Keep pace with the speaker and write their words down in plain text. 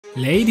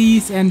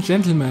Ladies and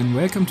gentlemen,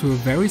 welcome to a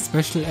very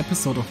special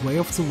episode of Way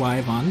of the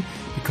Wyvern,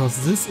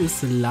 because this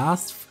is the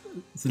last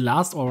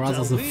or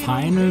rather the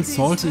final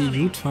Salty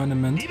EU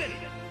tournament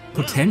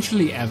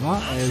potentially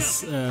ever,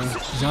 as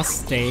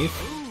Just Dave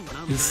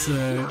is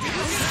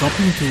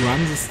stopping to run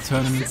this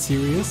tournament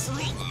series.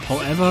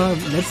 However,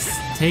 let's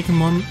take a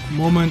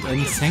moment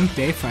and thank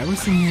Dave for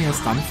everything he has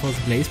done for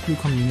the Blazbnuy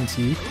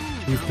community.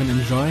 We've been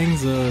enjoying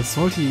the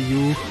Salty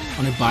EU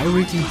on a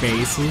bi-weekly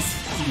basis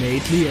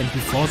lately, and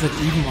before that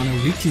even on a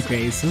weekly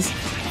basis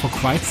for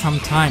quite some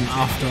time.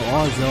 After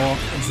all,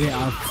 there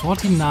are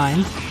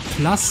 49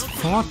 plus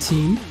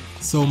 14,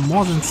 so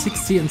more than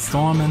 60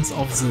 installments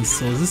of this.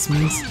 So this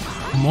means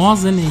more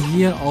than a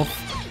year of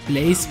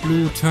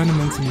Blazbnuy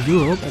tournaments in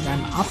Europe, and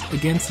I'm up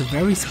against a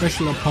very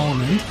special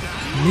opponent,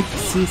 Nique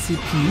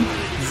CCP.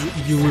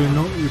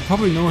 You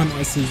probably know him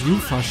as the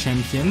UFA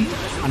champion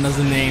under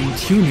the name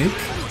Tunique.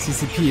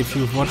 CCP, if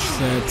you've watched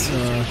that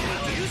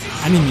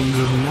anime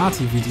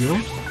Illuminati video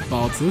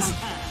about this.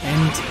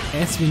 And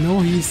as we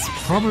know, he's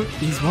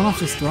one of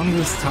the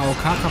strongest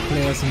Taokaka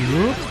players in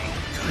Europe.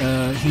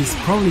 He's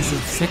probably the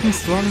second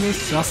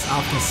strongest, just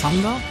after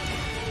Thunder.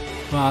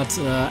 But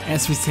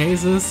as we say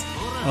this,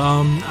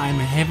 I'm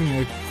having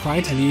a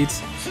quite lead,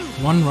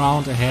 one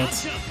round ahead.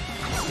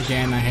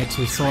 Again, I had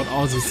to sort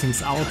all these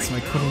things out, so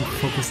I couldn't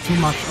focus too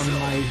much on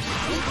my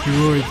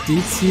heroic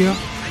deeds here.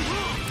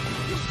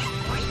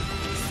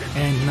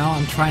 And now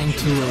I'm trying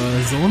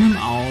to zone him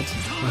out,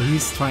 while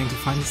he's trying to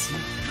find his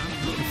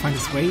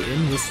way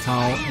in with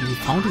Tau, and he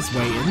found his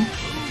way in.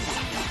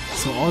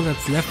 So all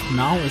that's left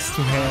now is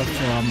to have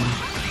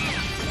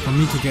for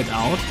me to get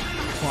out,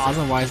 or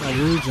otherwise I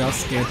will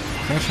just get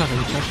pressured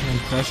and pressured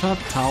and pressured.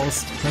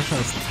 Tau's pressure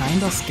is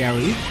kinda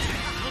scary.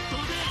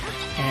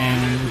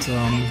 And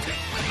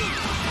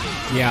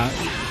yeah,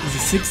 the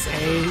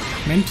 6A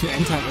meant to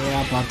enter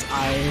air, but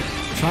I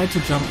tried to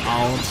jump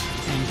out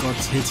and got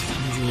hit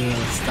in the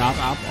start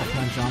up of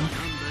my jump.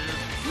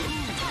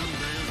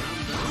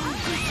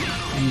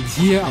 And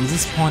here on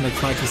this point I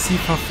tried to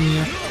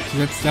C-Fafnir, so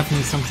that's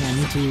definitely something I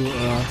need to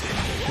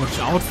watch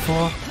out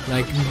for.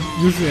 Like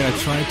usually I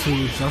try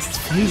to just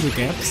feel the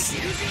gaps,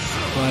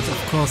 but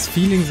of course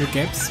feeling the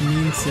gaps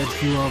means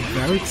that you are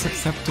very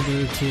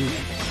susceptible to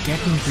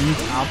getting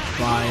beat up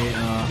by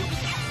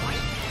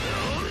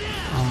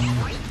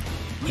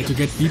to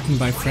get beaten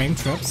by frame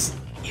traps,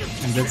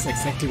 and that's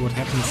exactly what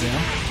happens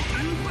there.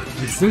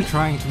 I'm still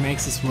trying to make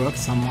this work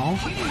somehow.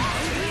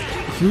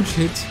 A huge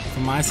hit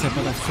from my side,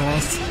 but of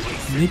course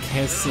Nique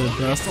has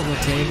burst over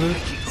table,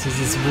 so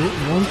this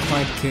won't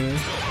quite kill. I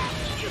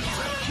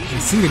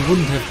think it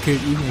wouldn't have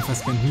killed even if I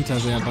spent meter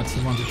there, but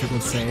he wanted to go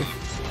safe.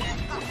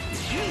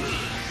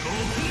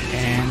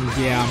 And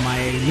yeah, my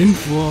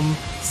Lindwurm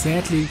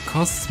sadly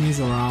costs me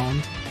the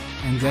round,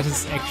 and that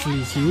is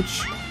actually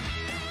huge.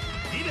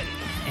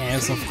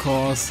 As of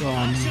course,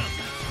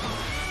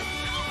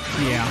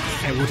 yeah,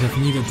 I would have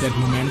needed that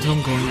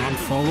momentum going on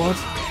forward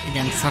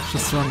against such a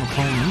strong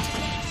opponent.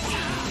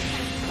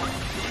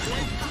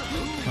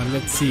 But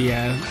let's see,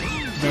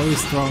 very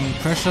strong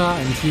pressure,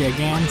 and here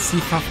again,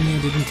 C-Fafnir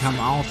didn't come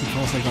out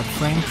because I got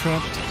frame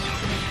trapped.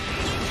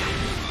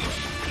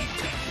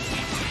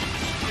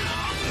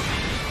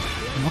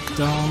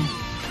 Knockdown.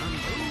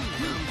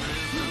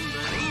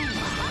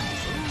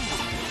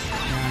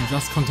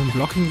 Just continue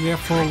blocking there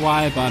for a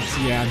while, but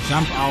yeah,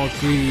 jump out,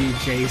 greedy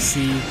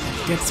JC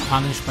gets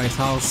punished by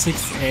Tau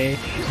 6A,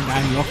 and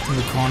I'm locked in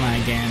the corner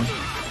again.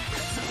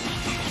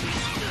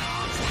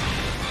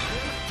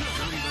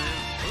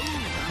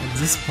 At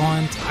this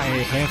point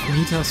I have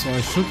meter, so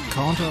I should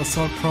counter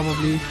assault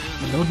probably.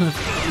 I don't know if,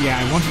 yeah,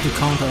 I wanted to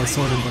counter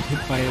assault and got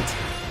hit by it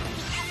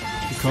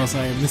because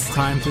I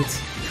mistimed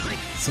it,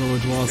 so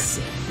it was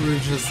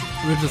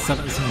registered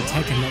as an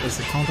attack and not as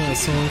a counter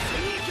assault.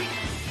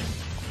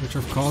 Which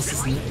of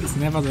course is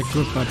never that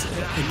good, but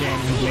again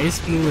in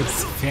Blazbnuy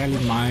it's fairly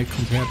mild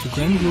compared to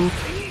Granblue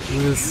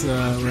with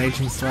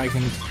Raging Strike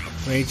and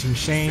Raging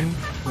Chain,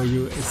 where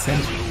you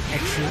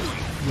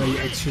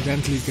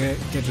accidentally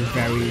get a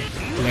very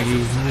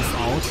laggy move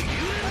out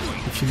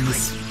if you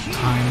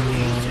mistime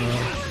your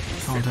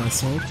counter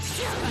assault.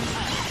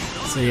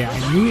 So yeah, I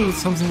knew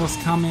something was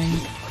coming,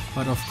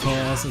 but of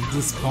course at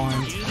this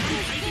point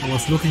I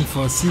was looking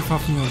for a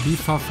C-Fafnir or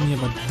B-Fafnir,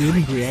 but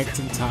didn't react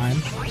in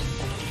time.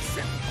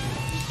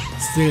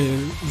 Still,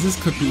 this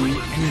could be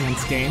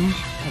anyone's game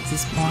at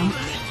this point.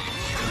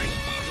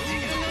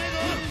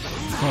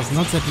 Of course,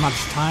 not that much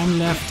time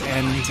left,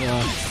 and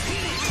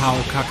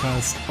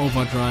Taokaka's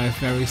overdrive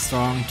very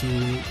strong to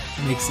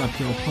mix up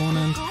your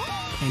opponent,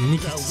 and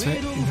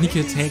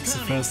Nique takes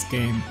the first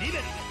game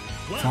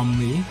from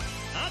me.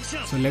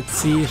 So let's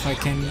see if I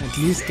can at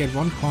least get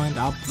 1 point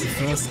up. The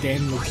first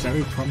game looked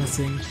very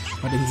promising,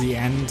 but in the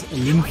end, a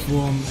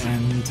Lindwurm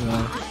and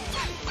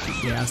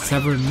yeah,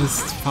 several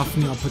missed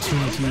Fafnir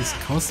opportunities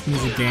cost me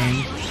the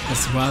game,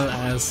 as well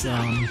as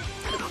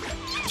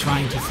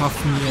trying to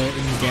Fafnir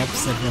in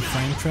gaps that were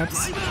frame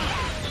traps.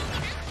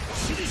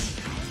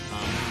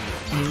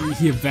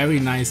 Here very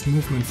nice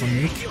movement from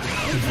Nique,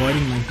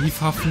 avoiding my B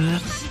Fafnir,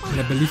 And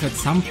I believe at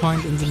some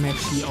point in the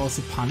match he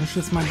also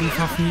punishes my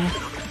Byakurei,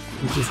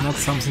 which is not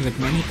something that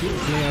many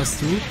players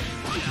do.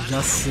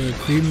 Just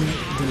cream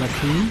de la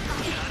cream.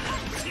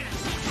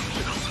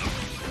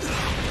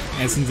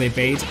 As in they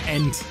bait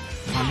and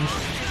punish.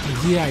 And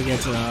here I get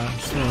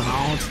thrown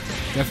out.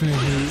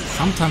 Definitely,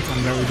 sometimes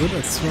I'm very good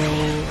at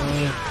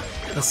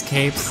throw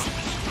escapes,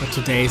 but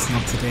today is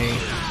not today.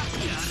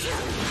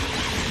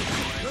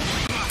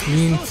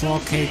 Clean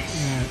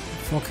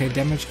 4k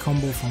damage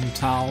combo from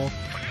Tao.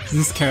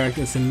 This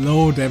character is a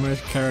low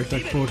damage character,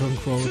 quote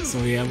unquote. So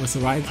yeah, with the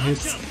right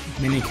hits,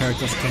 many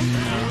characters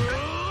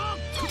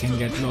can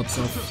get lots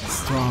of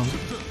strong.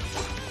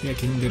 Yeah,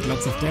 can get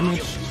lots of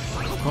damage.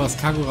 Of course,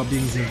 Kagura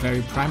being the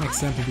very prime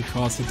example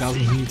because it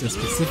doesn't need a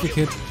specific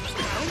hit.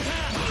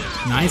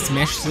 Nice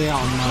mesh there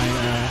on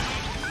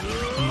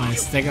my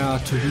stagger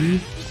to be.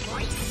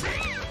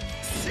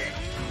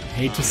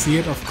 Hate to see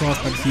it, of course,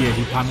 but here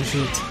he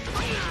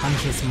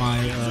punishes my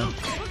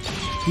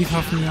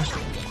Byakurei.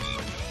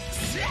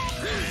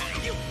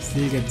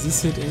 Still get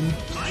this hit in.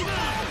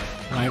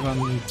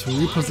 Wyvern to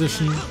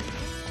reposition.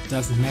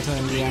 Doesn't matter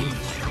in the end.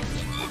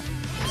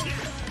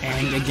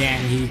 And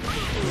again he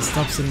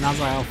stops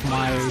another of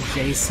my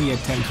JC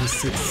attempt to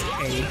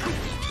 6A.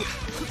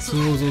 So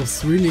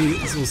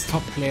those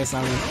top players are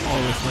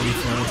always ready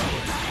for it.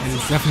 And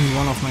it's definitely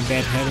one of my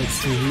bad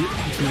habits to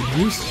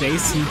use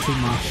JC too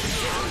much.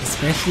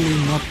 Especially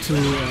not to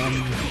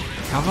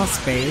cover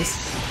space,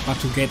 but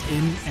to get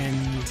in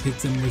and hit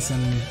them with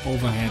an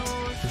overhead,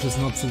 which is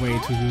not the way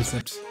to use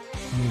that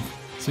move.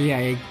 So yeah,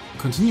 I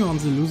continue on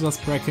the losers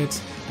bracket.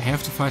 I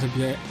have to fight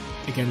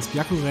against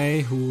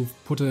Byakurei, who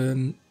put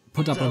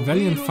up a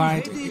valiant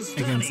fight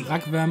against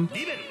Regrown.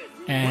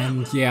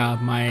 And yeah,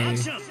 my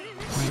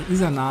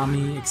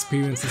Izanami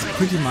experience is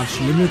pretty much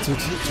limited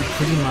to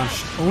pretty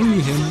much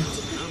only him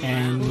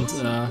and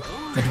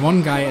that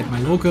one guy at my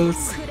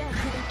locals,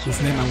 his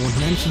name I won't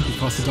mention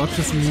because he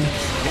dodges me,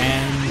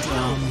 and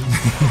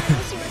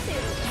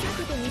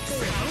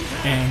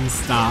and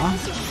Star.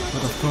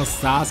 But of course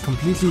Star is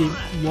completely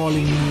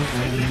walling me,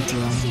 and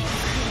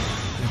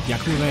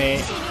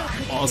Byakurei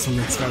also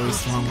looks very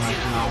strong right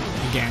now.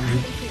 Again,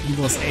 he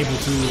was able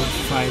to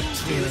fight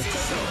to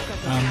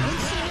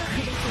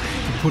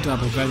put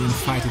up a valiant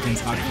fight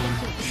against Regrown.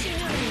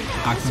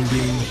 Regrown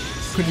being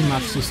pretty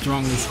much the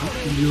strongest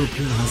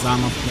European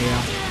Hazama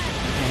player,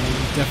 and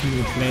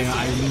definitely a player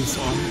I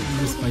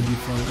lose by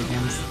default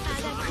against.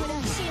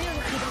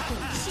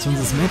 So in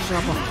this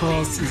matchup, of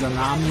course,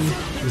 Izanami,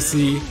 you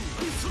see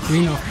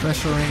Queen of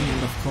pressuring,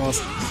 and of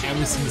course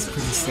everything is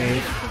pretty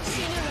safe.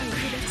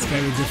 It's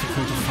very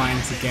difficult to find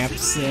the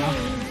gaps there,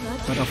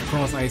 but of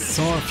course I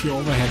saw a few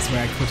overheads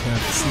where I could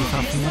have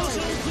C-Puffed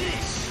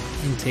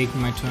it and taken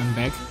my turn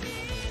back.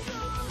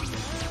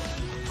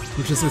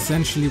 Which is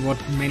essentially what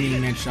many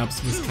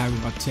matchups with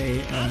Kagura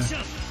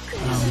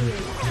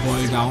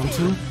boil down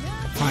to.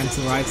 Find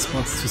the right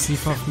spots to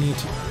C-Puff me,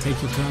 to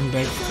take your turn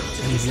back,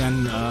 and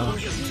then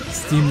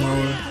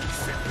steamroll.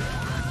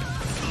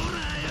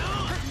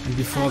 And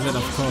before that,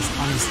 of course,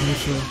 honest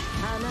neutral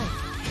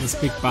with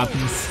big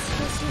buttons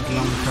with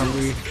long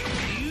recovery.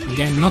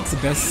 Again, not the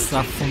best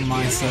stuff from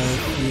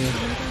myself here,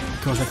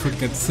 because I could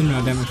get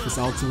similar damage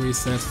without the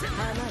reset.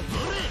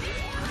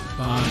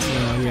 But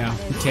yeah,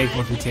 we take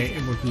what we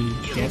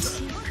get.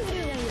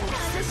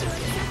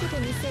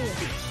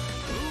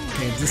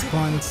 Okay, at this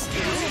point,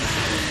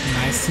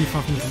 nice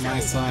C-Puffing from my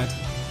side,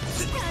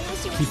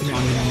 keeping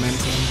on the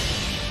momentum.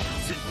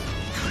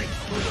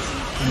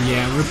 And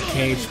yeah,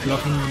 Ribcage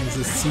blocking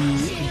the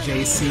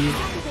JC.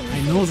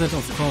 I know that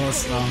of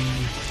course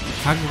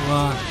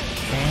Kagura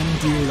can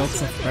deal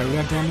lots of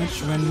barrier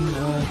damage when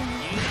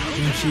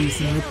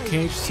she's in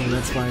Ribcage, so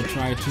that's why I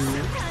try to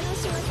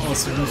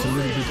also use a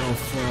little bit of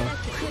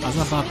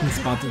other buttons,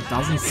 but it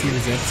doesn't seem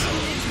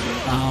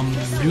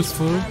that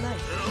useful,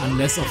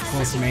 unless of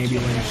course maybe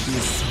when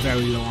she's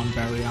very low on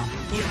barrier.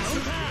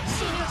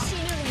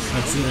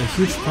 But the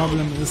huge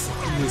problem is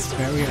with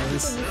barrier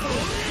is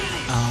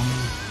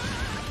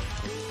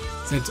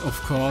that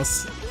of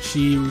course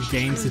she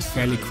regains it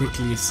fairly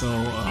quickly, so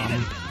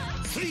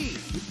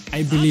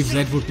I believe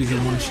that would be the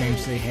one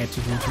change they had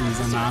to do to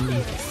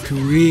Izanami to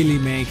really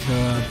make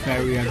her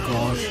barrier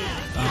gauge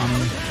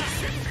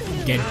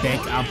get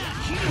back up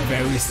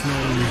very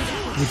slowly,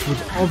 which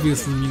would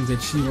obviously mean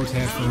that she would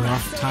have a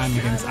rough time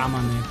against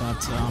Amane,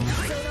 but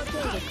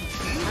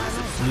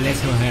let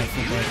her have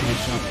a bad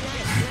matchup.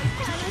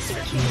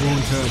 It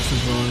won't hurt the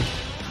world.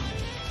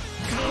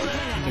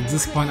 At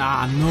this point,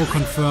 no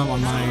confirm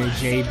on my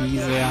JB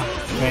there,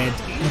 bad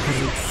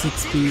opposite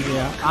 6B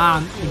there,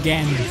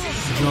 again,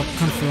 drop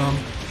confirm,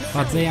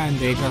 but they are in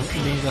danger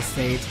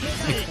state.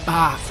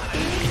 I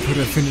could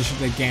have finished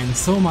it again.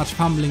 So much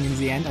fumbling in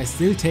the end. I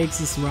still take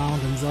this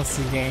round and thus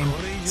the game.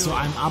 So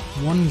I'm up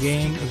one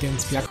game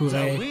against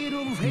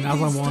Byakurei,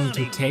 another one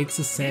to take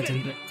the set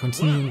and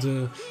continue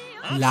the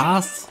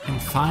last and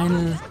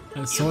final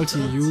Salty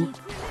U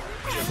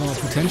for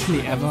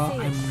potentially ever.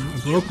 I'm a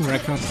broken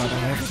record, but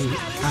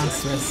can't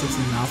stress this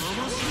enough.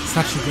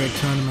 such a great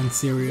tournament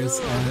series,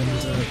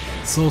 and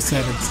so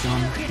sad it's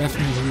gone.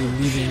 Definitely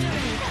leaving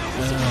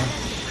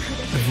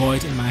a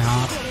void in my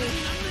heart.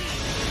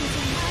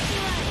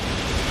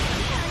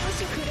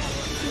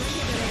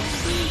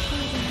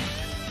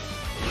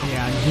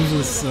 Yeah, I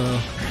uses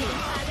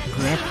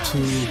grab to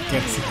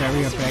get the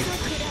barrier back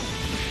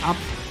up.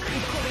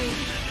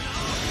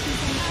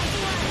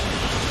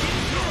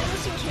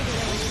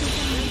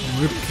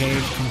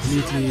 Ribcage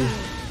completely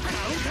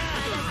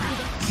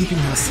keeping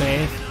her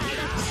safe.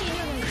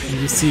 And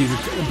you see,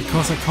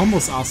 because her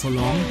combos are so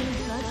long,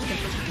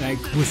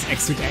 like with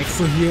exit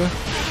axle here,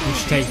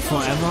 which take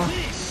forever,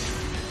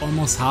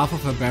 almost half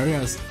of her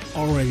barrier is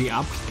already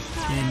up,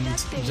 and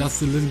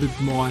just a little bit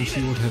more and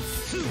she would have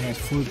had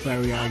full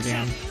barrier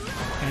again.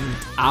 And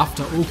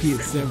after Oki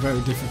it's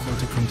very difficult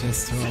to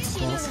contest her, of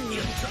course.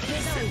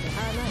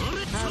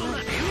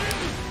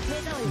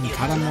 And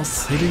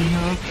Kadamos hitting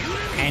her,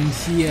 and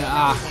here,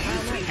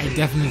 I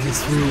definitely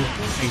threw.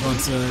 I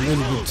got a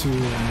little bit too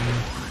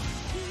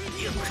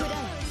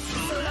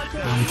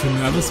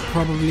nervous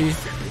probably,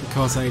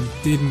 because I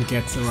didn't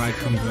get the right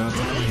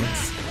converter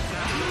hits.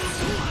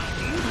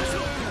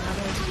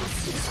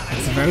 At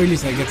the very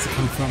least I get the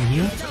confirm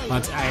here,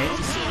 but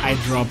I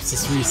dropped the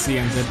 3C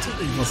and that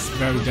it was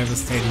very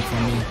devastating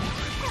for me.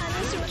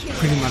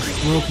 Pretty much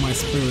broke my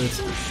spirit.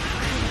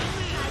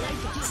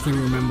 Still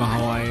remember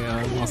how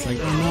I was like,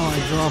 oh no, I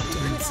dropped,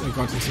 and I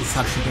got into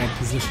such a bad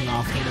position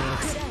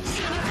afterwards.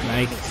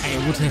 Like, I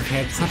would have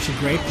had such a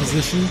great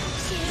position,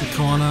 the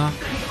corner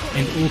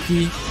and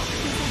Oki,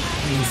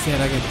 and instead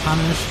I get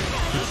punished,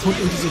 get put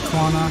into the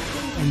corner,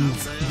 and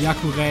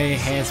Byakurei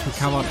has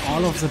recovered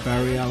all of the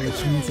barrier,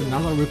 which means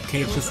another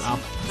ribcage is up,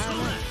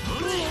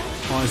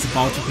 or is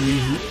about to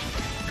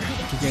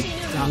get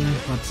done,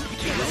 but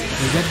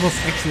that was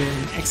actually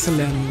an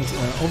excellent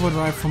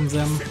overdrive from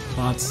them,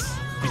 but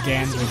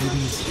again, they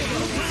didn't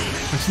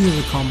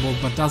continue the combo,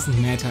 but doesn't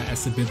matter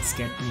as the bits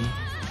get me.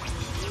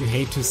 You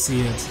hate to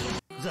see it.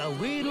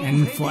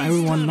 And for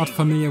everyone not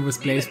familiar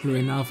with Blazbnuy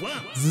enough,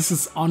 this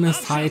is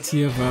honest high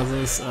tier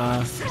versus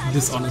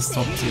dishonest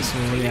top tier. So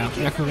yeah,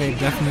 Byakurei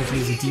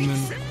definitely the demon,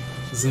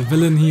 the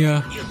villain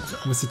here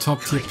with the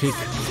top tier pick.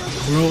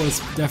 Bro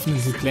is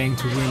definitely playing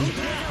to win,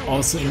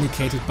 also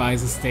indicated by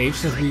the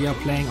stage that we are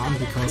playing on,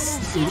 because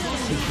it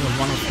was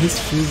one of his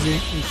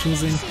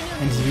choosing,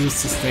 and he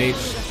used the stage,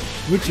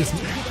 which is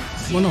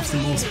one of the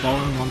most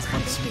boring ones,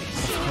 but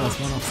of course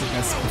one of the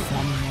best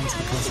performing ones,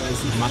 because there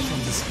isn't much on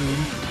the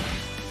screen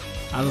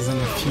other than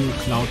a few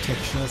cloud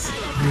textures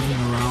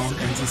moving around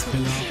and this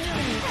pillar.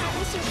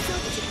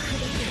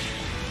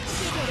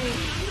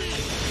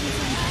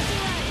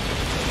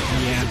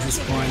 Yeah, at this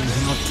point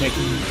not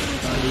taking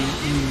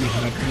really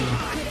hurt me.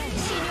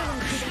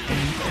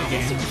 And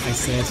again, I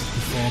said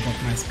before, but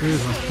my spirit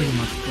was pretty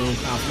much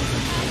broke after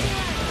that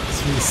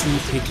 3C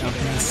pick-up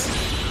mess.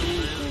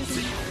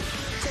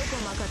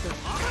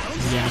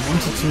 Yeah, I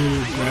wanted to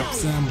grab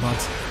them, but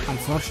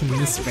unfortunately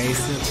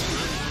misspaced it.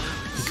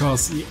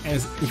 Because,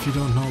 if you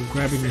don't know,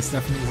 grabbing is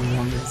definitely the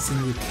one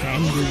thing you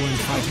can do when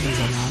fighting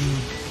Izanami,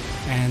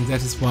 and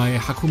that is why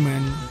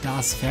Hakumen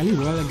does fairly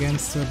well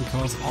against her,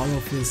 because all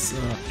of his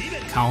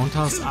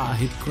counters are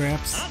hit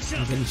grabs,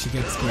 and then she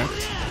gets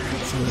grabbed,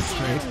 so that's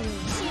great.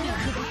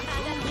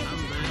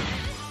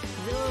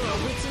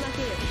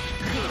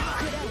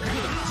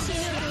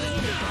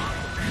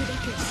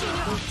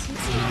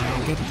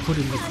 I get put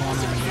in the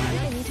corner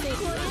again.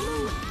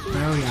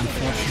 Very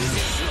unfortunate.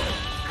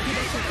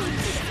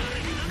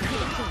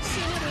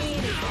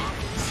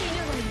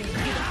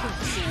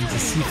 And the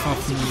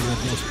C-Pfaffi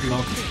that was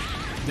blocked,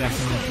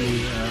 definitely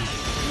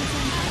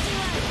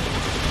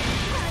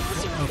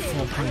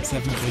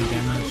 4.73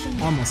 damage,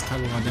 almost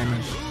Kagura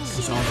damage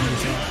without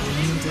meter,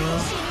 and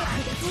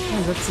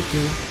yeah, that's a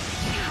kill.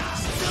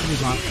 Pretty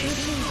much.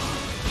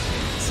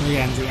 So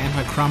yeah, in the end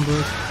I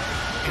crumbled.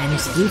 I'm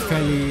still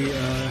fairly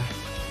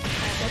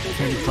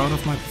proud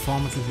of my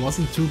performance. It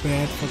wasn't too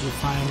bad for the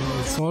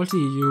final. Salty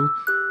EU,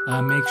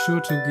 make sure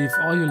to give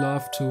all your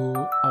love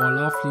to our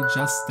lovely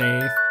Just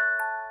Dave.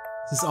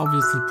 This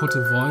obviously put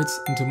a void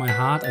into my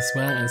heart as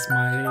well as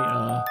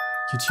my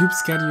YouTube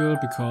schedule,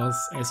 because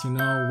as you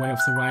know, Way of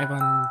the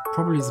Wyvern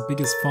probably is the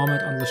biggest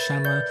format on the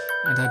channel,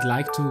 and I'd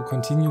like to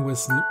continue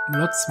with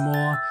lots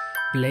more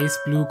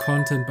Blazbnuy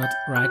content, but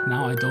right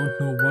now I don't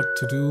know what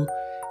to do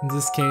in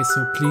this case,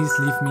 so please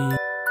leave me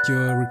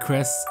your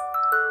requests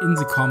in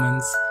the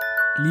comments,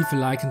 leave a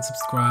like and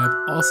subscribe.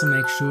 Also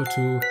make sure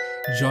to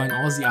join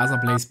all the other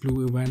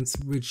Blazbnuy events,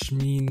 which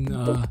mean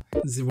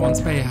the ones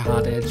by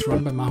Hard Edge,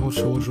 run by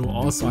MahouShoujou.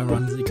 Also I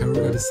run the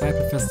Kagura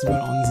Disciple Festival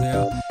on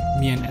there,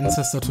 me and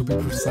Ancestor to be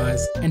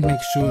precise. And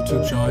make sure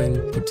to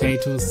join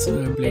Potatoes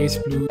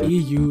Blazbnuy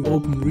EU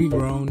Open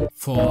Regrown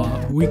for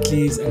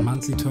weeklies and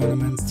monthly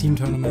tournaments, team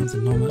tournaments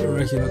and normal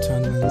regular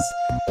tournaments.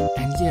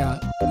 And yeah,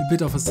 a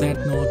bit of a sad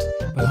note,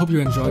 but I hope you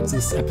enjoyed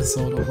this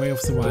episode of Way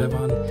of the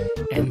Wyvern,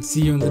 and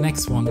see you in the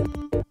next one.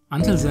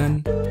 Until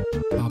then,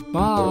 bye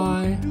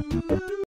bye!